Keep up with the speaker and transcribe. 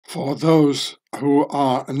For those who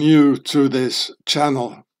are new to this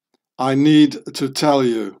channel, I need to tell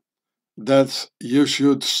you that you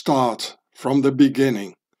should start from the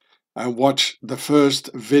beginning and watch the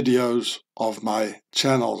first videos of my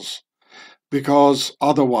channels, because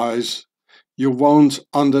otherwise you won't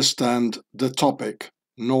understand the topic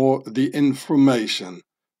nor the information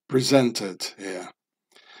presented here.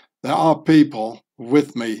 There are people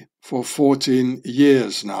with me for 14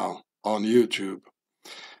 years now on YouTube.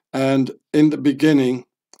 And in the beginning,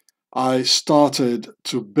 I started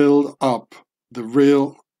to build up the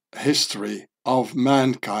real history of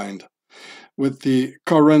mankind with the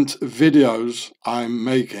current videos I'm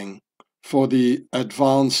making for the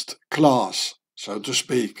advanced class, so to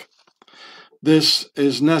speak. This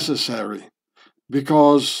is necessary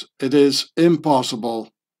because it is impossible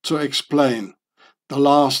to explain the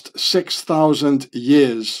last 6,000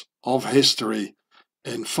 years of history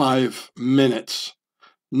in 5 minutes.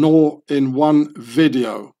 Nor in one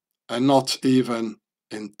video, and not even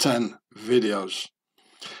in 10 videos.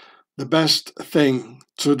 The best thing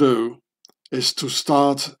to do is to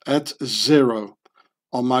start at zero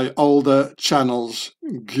on my older channels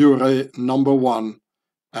G.I.U.R.E.H #1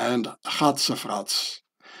 and G.I.U.R.E.H,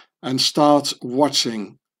 and start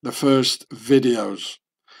watching the first videos,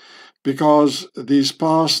 because these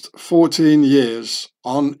past 14 years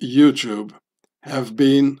on YouTube have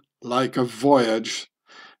been like a voyage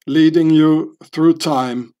leading you through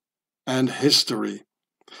time and history,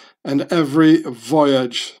 and every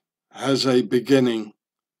voyage has a beginning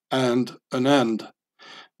and an end,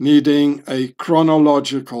 needing a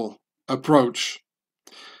chronological approach.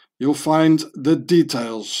 You'll find the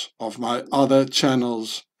details of my other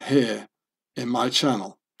channels here in my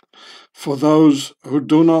channel. For those who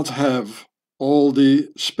do not have all the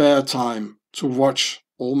spare time to watch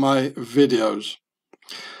all my videos,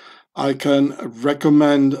 I can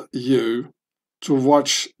recommend you to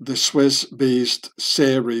watch the Swiss Beast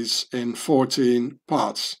series in 14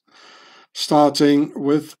 parts, starting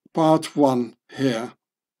with part 1 here,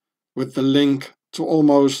 with the link to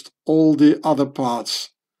almost all the other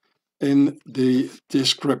parts in the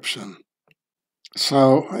description.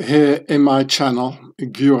 So here in my channel,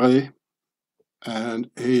 G.I.U.R.E.H, and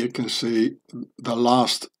here you can see the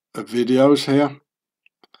last videos here.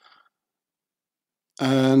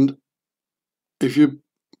 And if you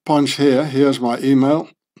punch here, here's my email.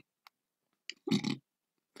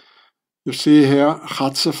 You see here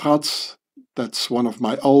G.I.U.R.E.H, that's one of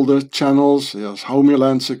my older channels. Here's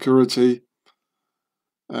Homeland Security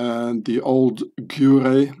and the old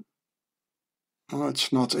G.I.U.R.E.H. Oh,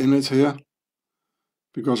 it's not in it here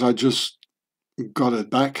because I just got it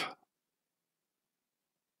back.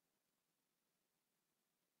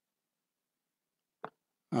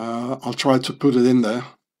 I'll try to put it in there.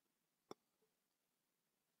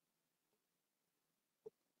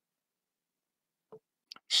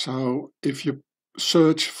 So if you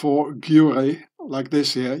search for G.I.U.R.E.H like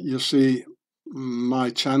this here, you see my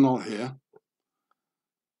channel here.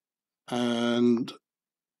 And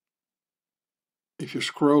if you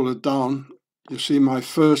scroll it down, you see my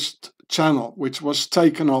first channel, which was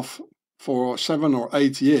taken off for 7 or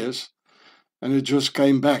 8 years. And it just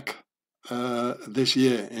came back this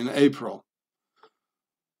year in April.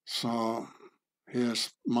 So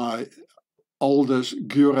here's my oldest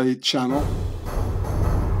G.I.U.R.E.H channel.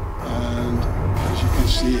 And as you can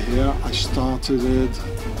see here, I started it.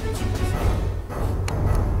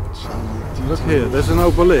 Look here, there's an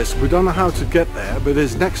obelisk. We don't know how to get there, but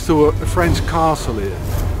it's next to a French castle here.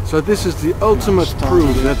 So this is the ultimate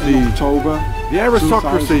proof that the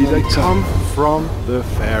aristocracy, they come from the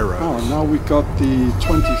pharaohs. Oh, now we got the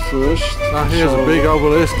 21st. Now here's a big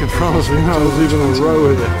obelisk in front of me. There's even a row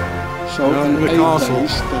with it. So in the castle.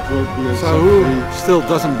 That will be so who still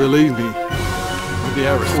doesn't believe me? With the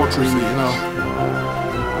aristocracy, you know.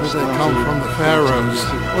 They come from the pharaohs.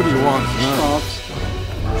 What do you want? No.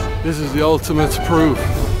 This is the ultimate proof.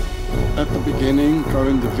 At the beginning, go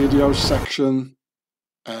in the video section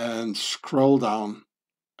and scroll down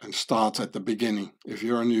and start at the beginning if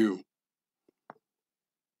you're new.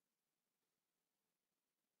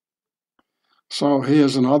 So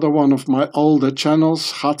here's another one of my older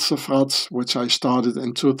channels, G.I.U.R.E.H, which I started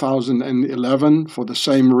in 2011 for the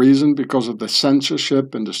same reason, because of the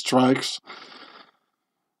censorship and the strikes.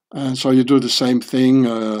 And so you do the same thing,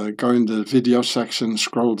 go in the video section,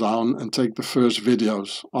 scroll down and take the first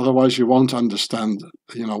videos. Otherwise you won't understand,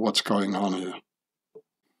 what's going on here.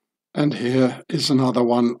 And here is another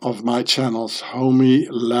one of my channels,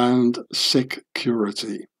 Homeland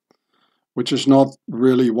Security, which is not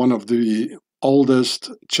really one of the oldest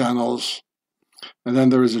channels. And then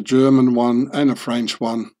there is a German one and a French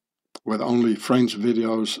one. with only French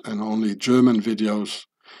videos and only German videos,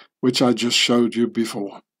 which I just showed you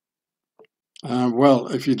before. Well,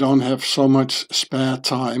 if you don't have so much spare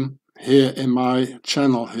time here in my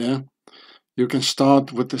channel here, you can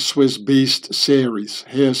start with the Swiss Beast series.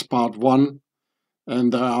 Here's part 1,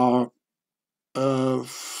 and there are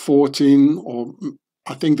 14, or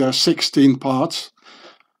I think there are 16 parts,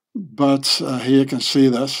 but here you can see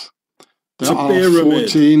this. There are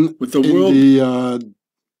 14 with the in the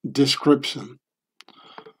description.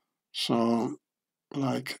 So,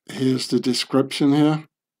 like, here's the description here.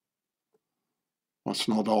 What's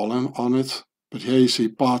not all on it, but here you see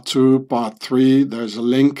part 2, part 3, there's a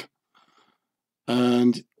link,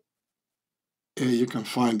 and here you can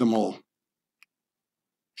find them all.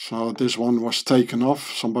 So this one was taken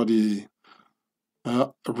off, somebody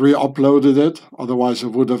re-uploaded it, otherwise it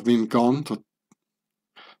would have been gone.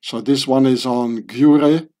 So this one is on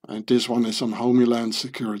G.I.U.R.E.H, and this one is on Homeland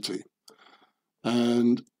Security.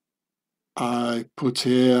 And I put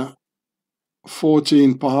here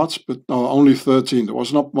 14 parts, but no, only 13. There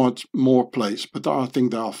was not much more place, but I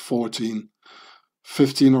think there are 15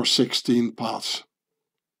 or 16 parts.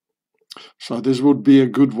 So this would be a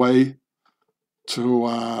good way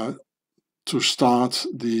to start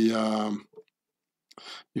the,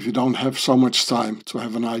 if you don't have so much time, to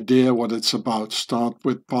have an idea what it's about. Start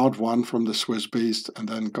with part 1 from the Swiss Beast and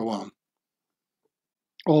then go on.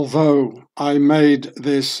 Although I made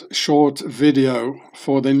this short video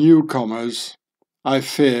for the newcomers, I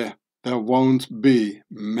fear there won't be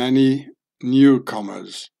many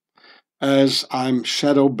newcomers, as I'm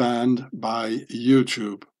shadow banned by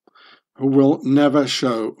YouTube, who will never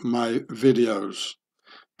show my videos,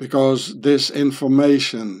 because this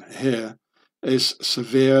information here is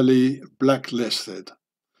severely blacklisted.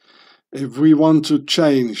 If we want to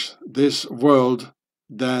change this world,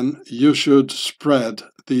 then you should spread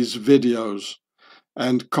these videos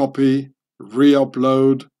and copy,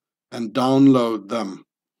 re-upload and download them,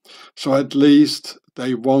 so at least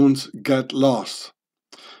they won't get lost.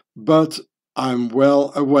 But I'm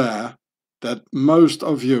well aware that most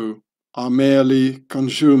of you are merely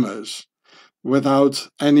consumers without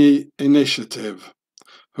any initiative,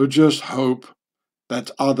 who just hope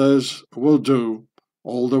that others will do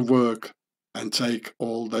all the work and take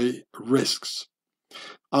all the risks.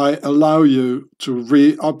 I allow you to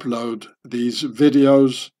re-upload these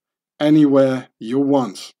videos anywhere you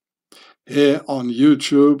want, here on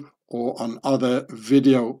YouTube or on other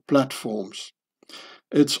video platforms.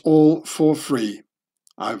 It's all for free.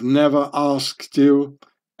 I've never asked you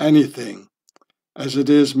anything, as it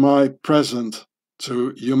is my present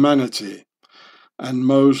to humanity, and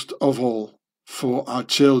most of all for our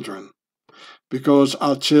children, because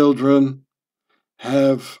our children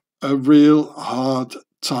have a real hard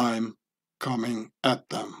time coming at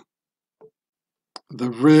them.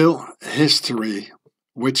 The real history,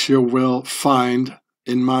 which you will find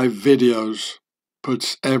in my videos,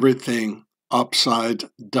 puts everything upside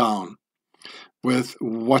down with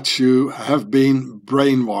what you have been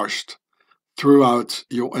brainwashed throughout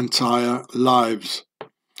your entire lives.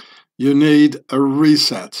 You need a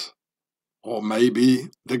reset, or maybe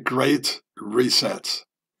the Great Reset,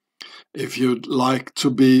 if you'd like to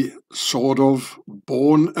be sort of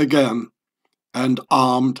born again and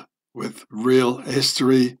armed with real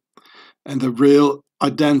history and the real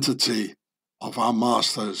identity of our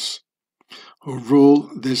masters, who rule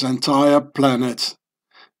this entire planet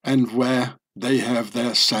and where they have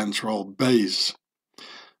their central base.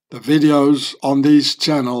 The videos on these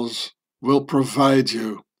channels will provide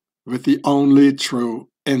you with the only true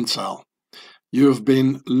intel you've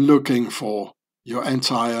been looking for your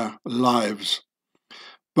entire lives.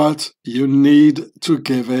 But you need to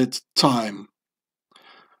give it time,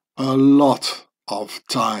 a lot of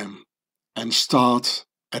time, and start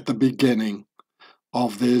at the beginning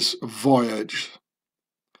of this voyage.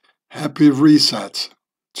 Happy reset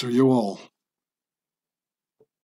to you all.